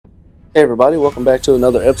Hey everybody, welcome back to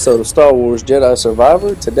another episode of Star Wars Jedi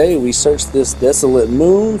Survivor. Today we search this desolate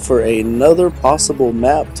moon for another possible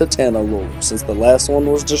map to Tanalorr, since the last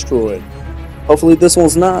one was destroyed. Hopefully this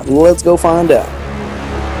one's not. Let's go find out.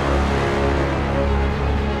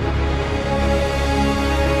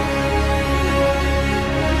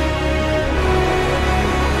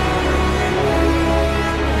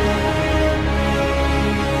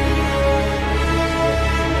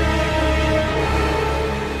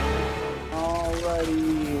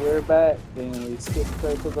 Alrighty, we're back, and we skip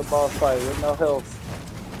straight to the boss fight with no health.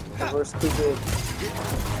 We're stupid.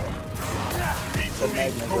 The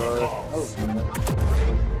Magna Guard. Oh,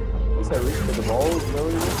 he said reach for the balls,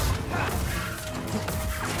 really?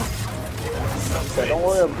 He said, don't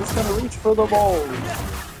worry, I'm just gonna reach for the balls.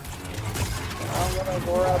 I'm gonna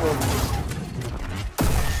grab them.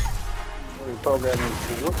 Reprogramming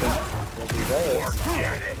to whooping. What he does.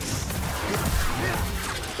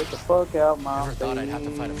 Get the fuck out my Never thought I'd have to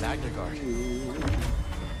fight a Magna Guard.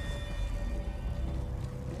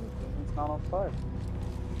 It's not on fire.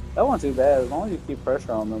 That wasn't too bad. As long as you keep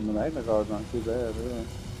pressure on them, the Magna Guard's not too bad, really.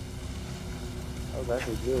 That was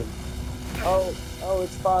actually good. Oh,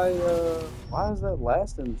 it's by, why is that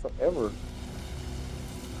lasting forever?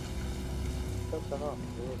 Shut that off.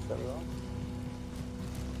 Shut it off.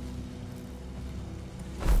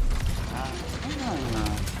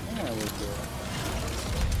 Yeah, we're good.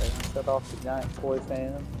 Shut off the giant toy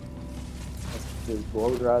fan. Let's just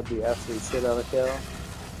blow dry the absolute shit out of Cal.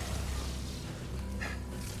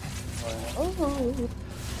 Oh no.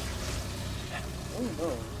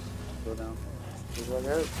 Go down.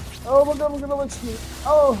 Like oh my god, we're gonna let you.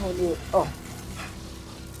 Oh, I knew it. Oh.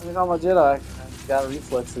 I got my Jedi. I got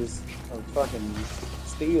reflexes of fucking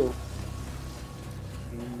steel.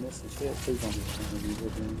 You miss the shit. Please don't be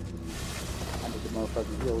good. I need the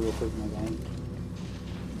motherfucking heal real quick, my gang.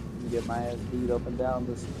 Get my ass beat up and down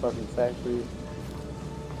this fucking factory.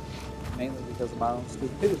 Mainly because of my own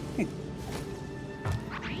stupidity.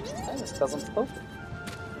 That's because I'm stupid.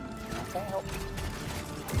 I can't help it.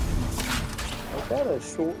 I got a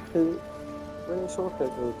shortcut. Really shortcut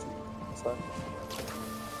go to. Sorry.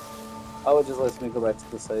 Oh, it just lets me go back to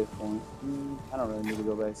the save point. I don't really need to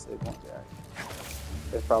go back to the save point. Yeah.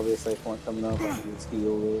 There's probably a save point coming up. I can get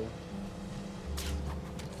skill there.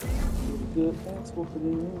 Good ass whooping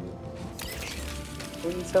in.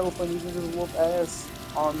 Please help when you can just whoop ass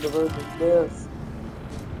on the verge of death.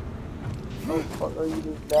 Oh fuck, are you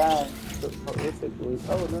just dying so horrifically?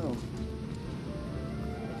 Oh no.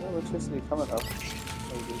 There's electricity coming up.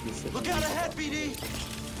 Look out ahead, BD!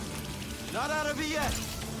 Not out of it yet!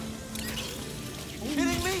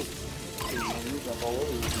 Kidding me?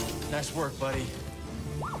 Nice work, buddy.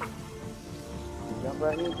 Jump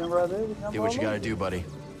right here, jump right there. Do what you gotta do, buddy.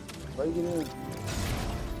 Break it in.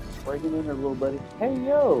 Break it in there, little buddy. Hey,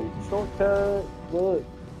 yo! Shortcut. Look.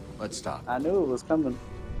 Let's stop. I knew it was coming.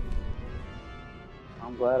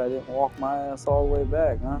 I'm glad I didn't walk my ass all the way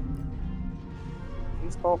back, huh?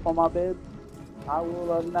 You stop on my bed, I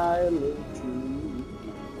will annihilate you.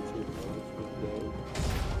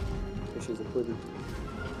 She's a pretty.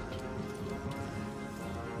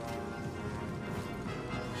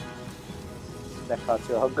 That caught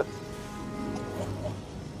you hug.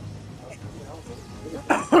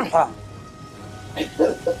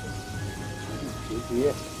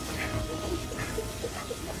 Yeah.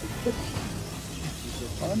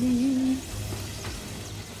 Funny.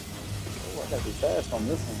 Oh, I gotta be fast on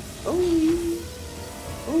this one. Oh, yeah.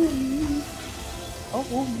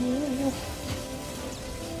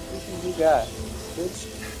 What you got, bitch?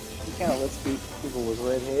 You can't electrocute people with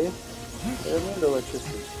red hair. They're immune to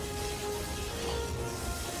electricity.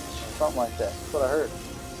 Something like that. That's what I heard.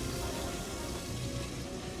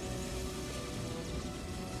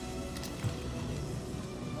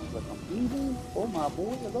 The computer? Oh my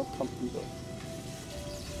boy, I love computer.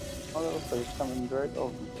 Oh, that looks like it's coming direct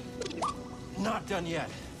over. Not done yet.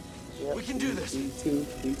 Yep. We can do this. B2,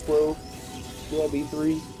 B12, yeah,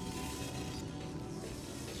 B3.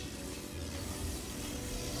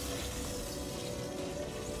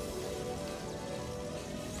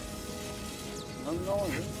 I'm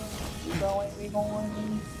going. We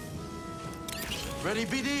going. Ready,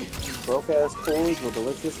 BD? Broke ass cords with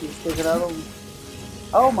electricity sticking out of them.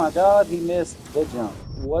 Oh my god, he missed the jump.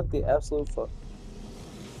 What the absolute fuck?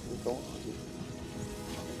 What's going on here?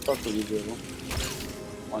 What the fuck did he do?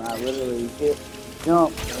 When I literally hit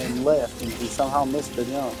jump and left and he somehow missed the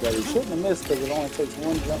jump that he shouldn't have missed because it only takes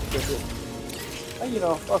one jump to hit. Hey, you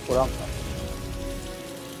know, fuck what I'm talking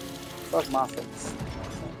about. Fuck my face.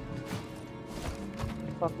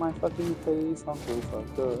 Fuck my fucking face, I'm so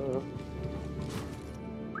fucked up.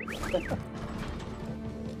 Damn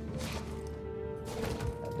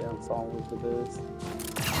song with the best.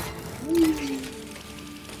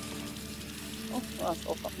 Oh, I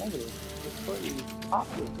saw something over there. It's pretty hot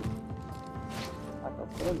looking. Like a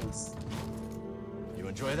furnace. You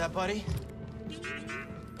enjoy that, buddy?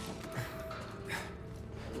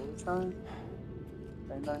 What are we trying?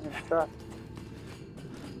 Ain't nothing here to try.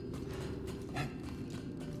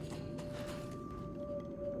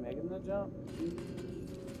 Making the jump?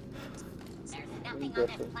 There's nothing on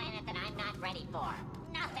this planet that I'm not ready for.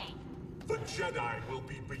 Nothing! The Jedi will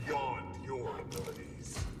be beyond your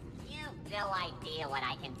abilities. You've no idea what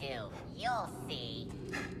I can do. You'll see.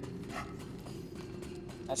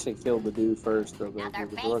 I should kill the dude first, though. Another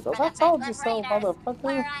The base door for goes, the I told you Feckless so, Raiders. motherfucker.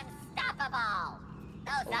 We're unstoppable!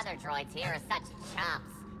 Those other droids here are such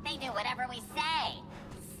chumps. They do whatever we say.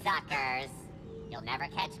 Suckers. You'll never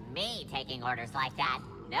catch me taking orders like that.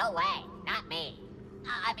 No way. Not me.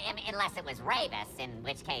 I mean, unless it was Ravis, in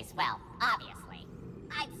which case, well, obviously.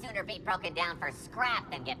 I'd sooner be broken down for scrap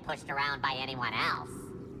than get pushed around by anyone else.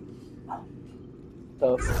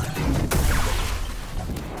 Tough.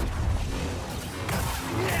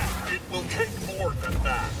 It will take more than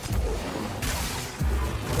that.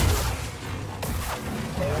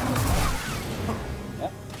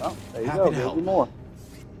 Yeah, well, there you Happy go. to Give help. you more.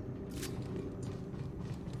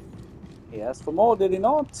 He asked for more, did he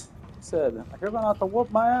not? He said, you're gonna have to whoop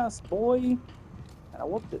my ass, boy. And I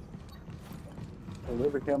whooped it.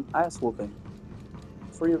 Delivered him ass whooping.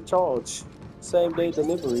 Free of charge. Same day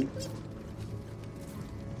delivery.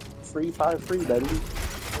 Free, baby.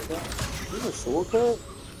 Is this a shortcut?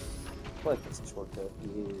 I feel like it's a shortcut.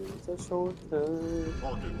 Yeah, it's a shortcut.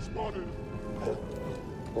 Target spotted.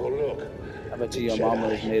 Oh, look. I bet you your mama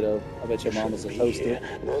is made of. I bet your mama's a toaster.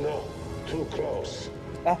 No. Too close.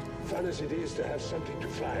 Ah. Fun as it is to have something to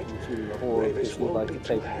fight, She's a horror Ravis because she would won't like be to too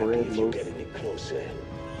take happy bread if you loaf. get any closer.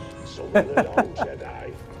 So run along,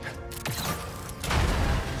 Jedi.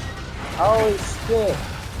 Holy shit!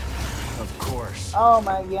 Of course. Oh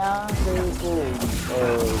my god, there's little,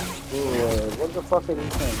 what the fuck are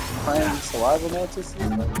these things? Praying saliva mantises?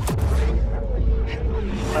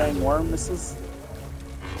 Praying worm misses?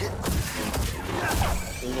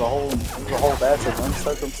 There's a whole batch of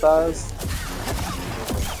uncircumcised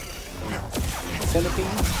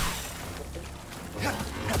centipedes.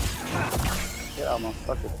 Get out my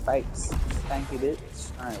fucking face, stanky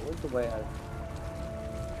bitch. Alright, where's the way I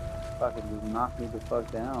fucking just knock me the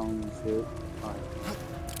fuck down and shit? Alright.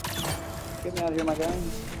 Get me out of here, my guy.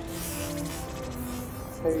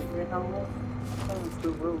 Take me home. Turn the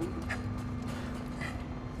road.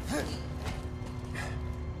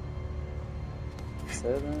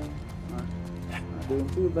 Seven. Not doing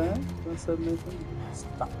too bad. That's 7 anything.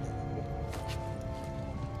 Stop.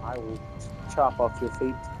 I will chop off your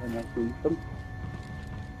feet and then eat them.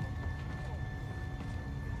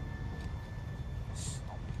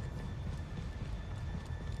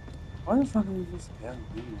 Why the fuck are we just going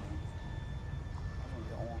anyway?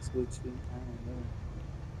 I don't want to switch it. I don't know.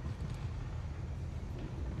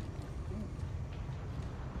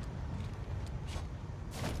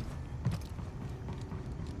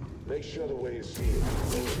 Make sure the way is sealed.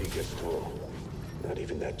 Nobody gets through. Not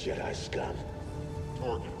even that Jedi scum.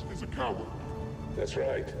 Target is a coward. That's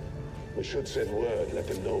right. We should send word, let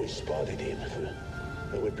them know we spotted him.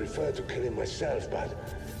 I would prefer to kill him myself, but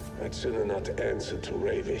I'd sooner not answer to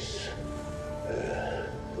Ravis.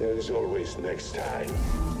 There is always next time.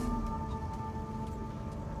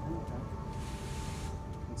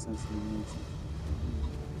 Makes sense to me.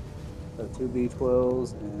 So 2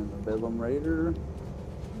 B12s and a Bedlam Raider.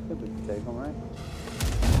 I think we can take them, right?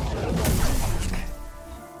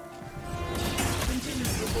 Continue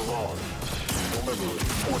the barrage. Deliver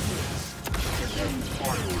ordnance. Begin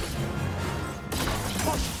fire.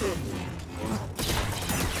 Push them.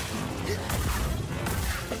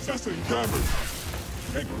 Assessing damage.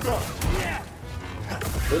 Take that.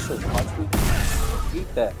 Vicious punch me. Eat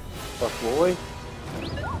that, fuck boy.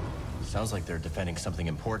 Sounds like they're defending something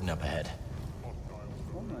important up ahead.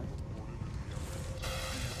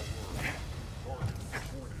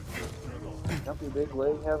 Jump your big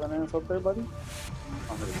leg, have an ass up there, buddy.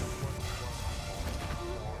 Oh,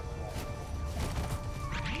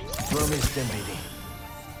 here Room is dim, baby.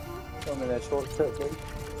 Tell me that shortcut, baby.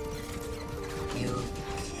 You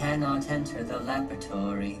cannot enter the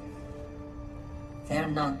laboratory. They're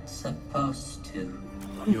not supposed to.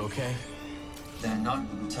 You okay? They're not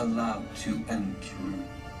allowed to enter.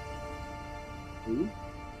 Who?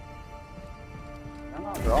 I'm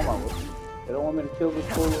not draw my way. They don't want me to kill this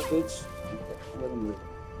poor little bitch. Okay, let him live.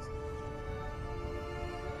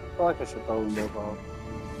 I feel like I should throw him both off.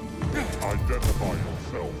 Identify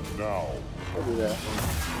yourself now. I'll do that.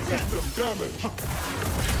 System damage.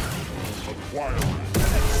 Acquiring.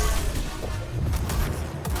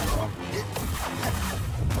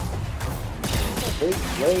 Big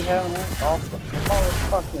leg having that off the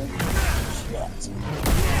fucking shit.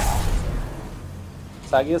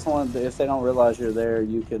 So I guess if they don't realize you're there,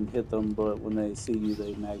 you can hit them, but when they see you,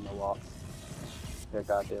 they magna lock their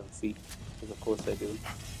goddamn feet. Because of course they do.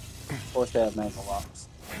 Of course they have magna locks.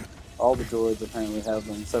 All the droids apparently have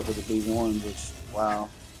them, except for the B1, which, wow.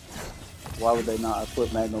 Why would they not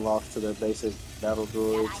equip magna locks to their basic battle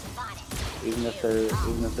droids? Even if they're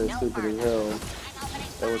stupid as hell,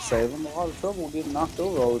 they would save them a lot of trouble getting knocked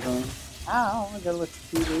over all the time. Ow, I gotta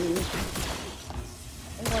electrocute you. I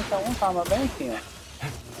think like that one time at band camp.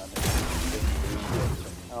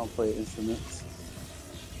 I don't play instruments.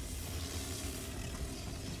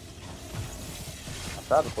 I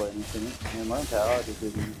tried to play an instrument and learned how. I just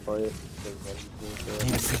didn't play it.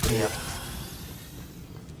 Need to pick me up.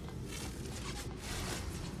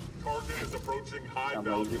 Target is approaching high I'm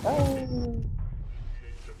value. like, oh.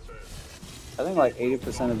 I think like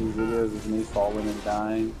 80% of these videos is me falling and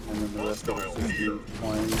dying, and then the rest of it is just me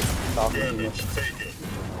playing, talking to you.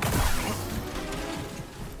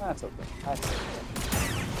 That's okay. That's okay.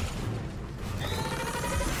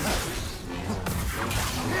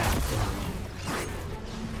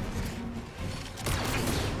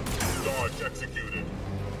 Dodge executed.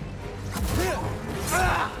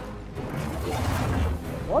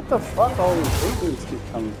 What the fuck all these big dudes keep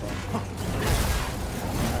coming from?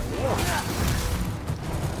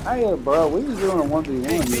 Hey, bro, we was doing a 1v1.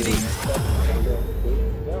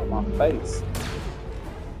 Get out of my face.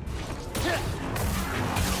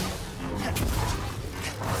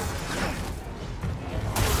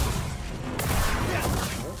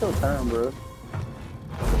 It's your turn, bro.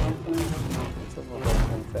 It's a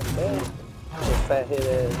fat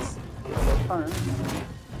head ass. It's your turn.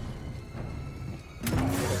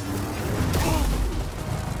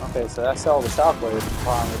 Okay, so that's all the shockwaves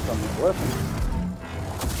finally from the weapon.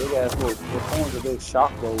 Big ass little, it forms a big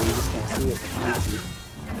shock blow where you just can't see it from you.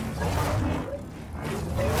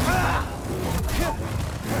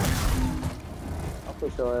 I'll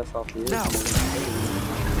push your ass off the edge.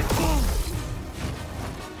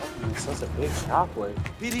 It's such a big shockwave.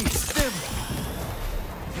 BD, stim!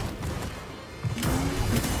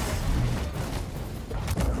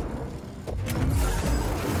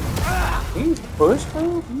 He's push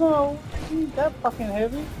through? No, he ain't that fucking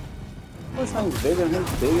heavy. Push thing's bigger than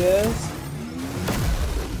his big ass.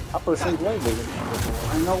 I push things way bigger.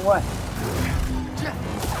 Ain't no way.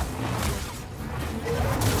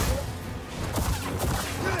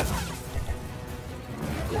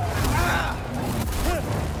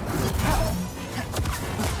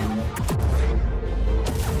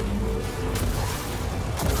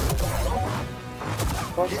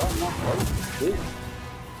 Fuck out my face, bitch.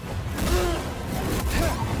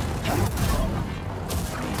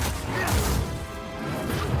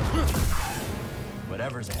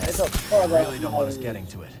 Whatever's ahead, It's a fuck I really off don't want us getting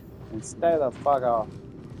to it. And stay the fuck off.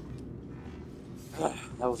 That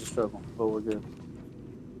was a struggle, but we're good.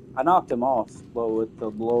 I knocked him off, but with the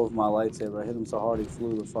blow of my lightsaber, I hit him so hard he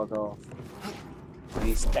flew the fuck off. And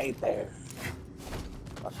he stayed there.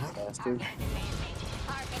 Fucking bastard.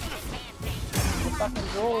 The fucking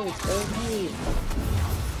droids, baby.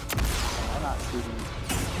 I'm not shooting.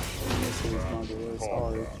 This is my droid,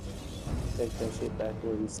 sorry. Take that shit back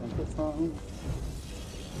where we sent it from.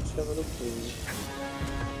 Shove it up there.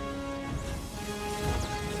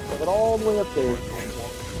 Shove it all the way up there.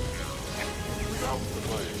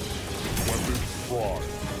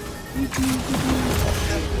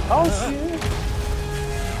 Oh shit!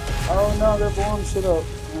 Oh no, they're blowing shit up.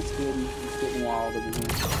 That's good. It's getting wild again.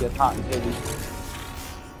 It's getting hot and heavy.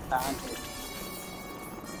 Hot and heavy.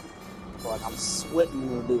 Like I'm sweating a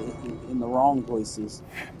little bit in the wrong places.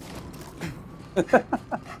 Is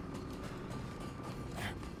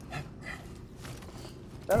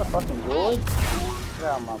that a fucking droid? Get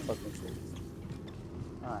out of my fucking shit.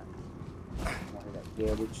 Alright. I want to hear that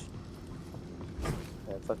garbage.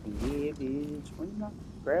 That fucking garbage. Why you not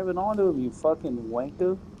grabbing onto him, you fucking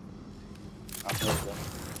wanker? Oh, there we go.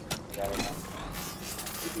 I got it now.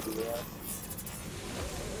 Did you do that?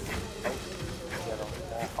 Oh, I got on the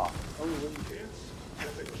wall. Oh, really?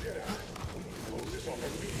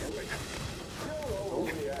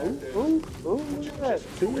 Ooh, look at that.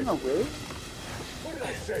 Two in a row. What did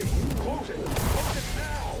I say? Close it! Close it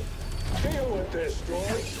now! Deal with this,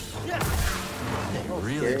 droid! They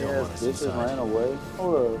really don't want us Bitches inside. ran away.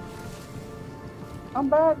 Hold up. I'm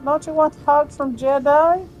back. Don't you want to hug from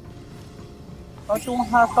Jedi? Don't you want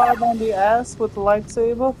high five on the ass with the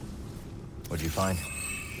lightsaber? What'd you find?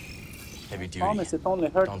 Heavy duty. Promise, it only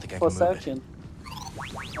hurt Don't think I for a can move it. second.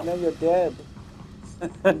 And then you're dead.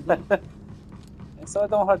 And so it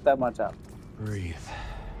don't hurt that much out. Breathe.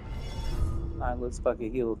 Alright, let's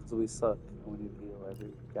fucking heal because we suck. We need to heal every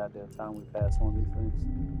goddamn time we pass one of these things.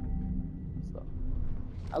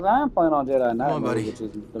 So, I am playing on Jedi Knight on, mode, buddy. which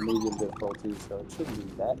is the medium difficulty, so it shouldn't be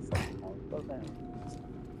that fucking hard. But man,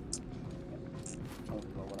 I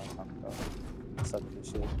don't know what I'm talking about. I suck at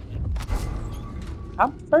this shit. How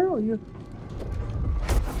fair are you?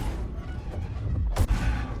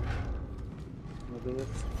 Look at this.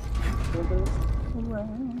 Look at this.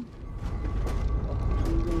 Around.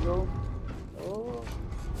 Here we go. Oh.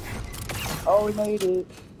 Oh, we made it.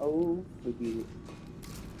 Oh, we beat it.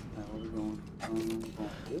 Now where we going? Going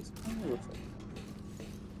this way? Looks like.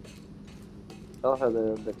 I love how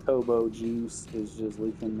the Kobo juice is just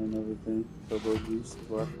leaking and everything. Kobo juice is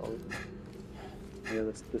what I call it. Yeah,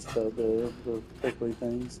 the prickly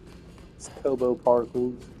things. It's Kobo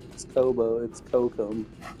particles. It's Kobo. It's Kokum.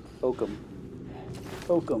 Kokum.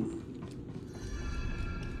 Kokum.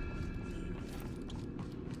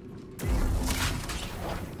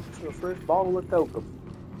 The first bottle of Kokum.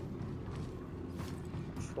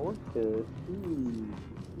 Shortcut. I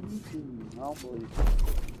don't believe it.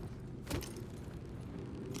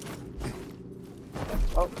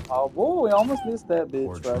 Oh boy, we almost missed that bitch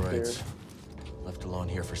Poor right there. droids. Left alone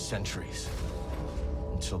here for centuries.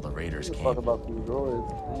 Until the raiders Give a came. fuck about these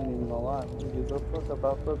droids. I ain't even gonna lie. Give a fuck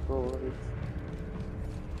about the droids.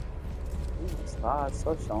 This is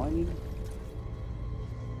so shiny.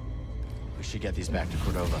 We should get these back to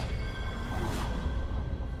Cordova.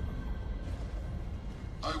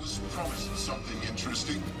 I was promised something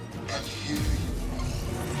interesting, and here you are.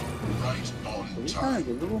 Right Are on we kind of time.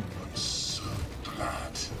 invisible? I'm so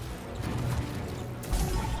glad.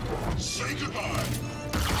 Say goodbye.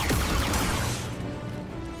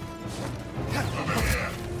 Over here.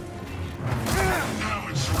 Now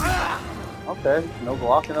it's real. Okay, no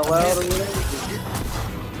blocking allowed or anything.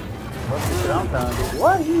 What's the shit I'm trying to do?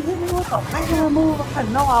 What? He hit me with a regular move? I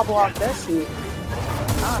know I blocked that shit.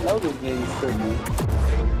 I know this game's tripping.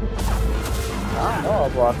 I know I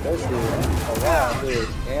blocked that shit. Oh wow, good.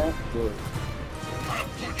 Yeah, good.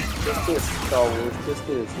 Just this, Star Wars. Just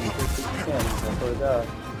this. And just this can. I swear to God.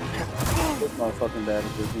 This motherfucking bad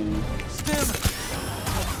at this game.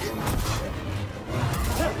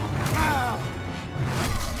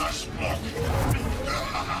 Nice block.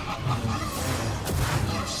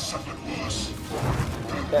 I've suffered worse.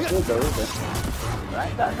 That good though, is it?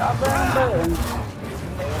 Right, that goddamn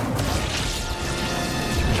button.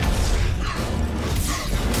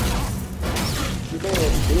 You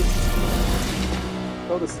dead, bitch.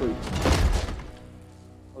 Go to sleep.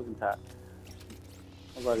 Looking tight.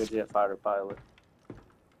 Looks like a jet fighter pilot.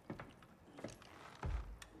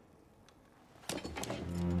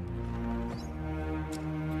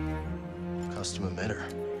 Custom emitter.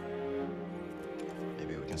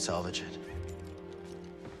 Maybe we can salvage it.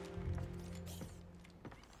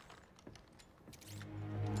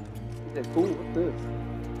 Yeah, cool. What's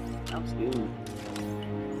this? I'm scared.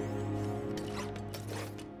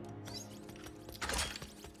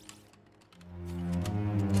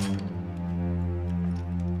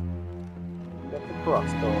 Got the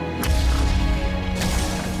crossbow.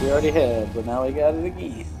 We already had, but now we got it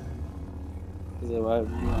again. Because we're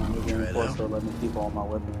going to force to let me keep all my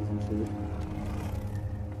weapons and shit.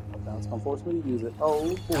 Now it's going to force me to use it.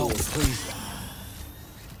 Oh, cool. Please.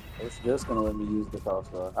 It's just going to let me use the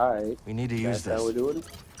crossbow. Alright. We need to use That's how we're this. doing it.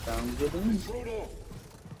 Sounds good to me.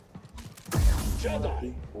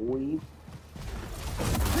 Jedi! Boy.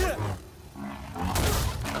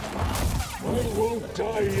 I won't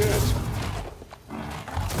die yet!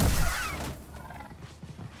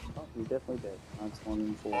 Oh, he's definitely dead. I'm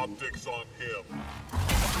 24. Optics on him.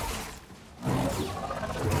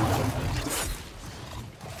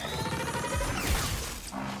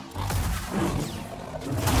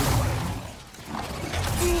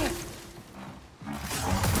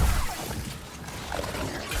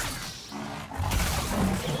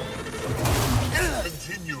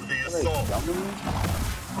 Continue the assault.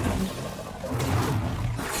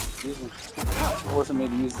 Forcing me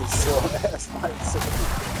to use this slow ass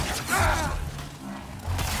lightsaber.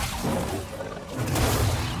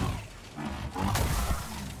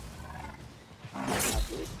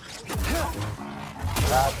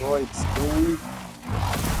 Droids, dude.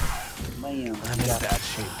 Man, I'm in bad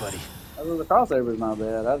shape, buddy. the crossaber is not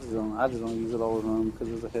bad. I just don't use it all the time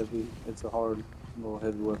because it's a hard little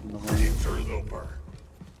heavy weapon to learn. Interloper.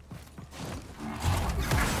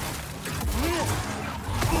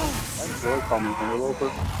 Boy, call me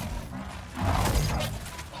interloper.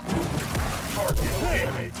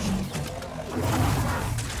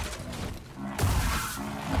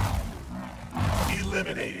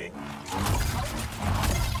 Eliminating.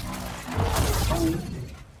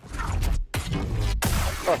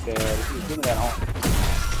 Fuck yeah, give me that home.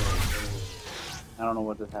 I don't know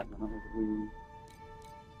what just happened. That was weird.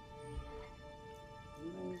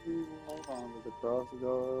 Maybe hold on to the cross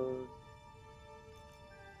guard.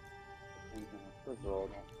 First of all,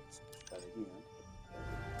 don't start again.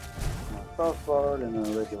 Cross guard and a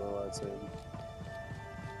regular lightsaber.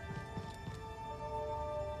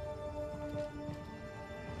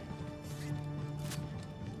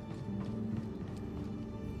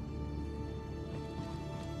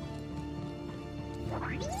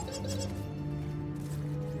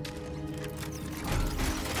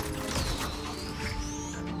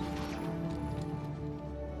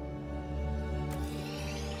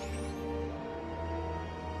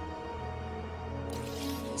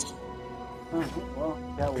 Well,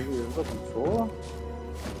 got what we were looking for.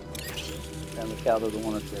 And the cow doesn't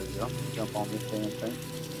want us there to go. Jump on this damn thing.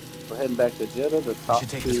 We're heading back to Jeddah. The top We should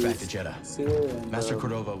take this back to Jeddah. And, Master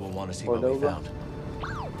Cordova will want to see what we found.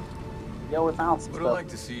 Yeah, we found some Would stuff. I like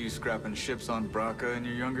to see you scrapping ships on Braca in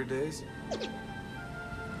your younger days?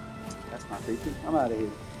 That's not creepy. I'm out of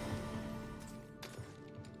here.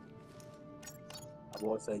 My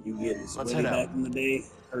boy said you get it. Let's Way head back out. in the day,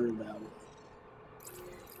 heard about it.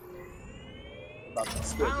 About the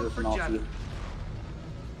script ripping off you.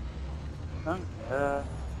 Huh?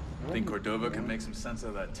 Think Cordova can make some sense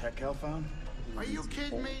of that tech Cal found? Are you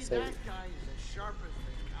kidding me? That guy is as sharp as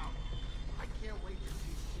the cow. I can't wait to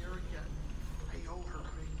see Sierra again. I owe her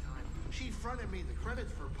big time. She fronted me the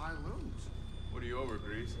credits for Pyloons. What are you over,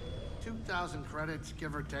 Grease? 2,000 credits,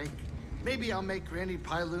 give or take. Maybe I'll make Granny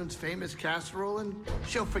Pyloon's famous casserole and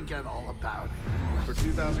she'll forget all about it. For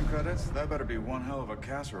 2,000 credits? That better be one hell of a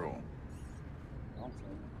casserole.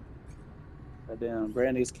 That damn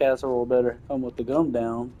Granny's casserole better come with the gum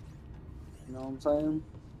down. You know what I'm saying?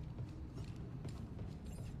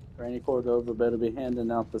 Granny Cordova better be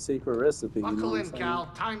handing out the secret recipe. You know Buckle what in, I'm Cal.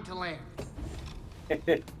 Time to land.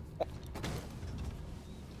 saying?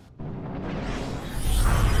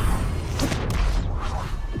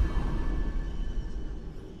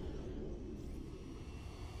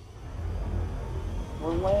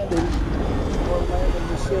 We're landing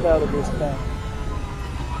the shit out of this thing.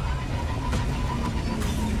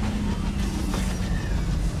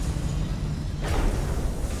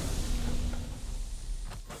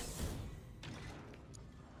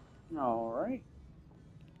 Alright.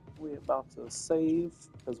 We're about to save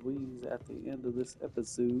because we's at the end of this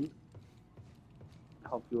episode. I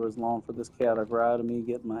hope you were as long for this chaotic ride of me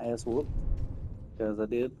getting my ass whooped. Because I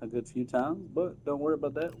did a good few times, but don't worry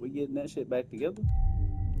about that. We're getting that shit back together.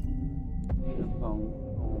 I'm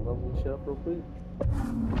gonna level this shit up real quick.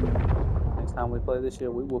 Next time we play this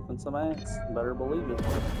shit, we whooping some ass. Better believe it.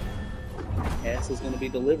 Ass is gonna be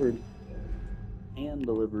delivered. Hand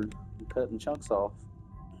delivered. And cutting chunks off.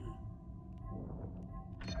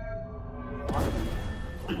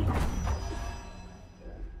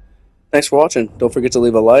 Thanks for watching. Don't forget to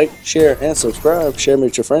leave a like, share, and subscribe. Share me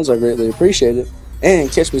with your friends. I greatly appreciate it.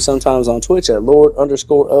 And catch me sometimes on Twitch at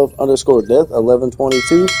Lord_of_Death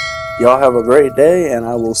 1122. Y'all have a great day, and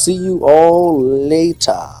I will see you all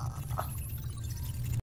later.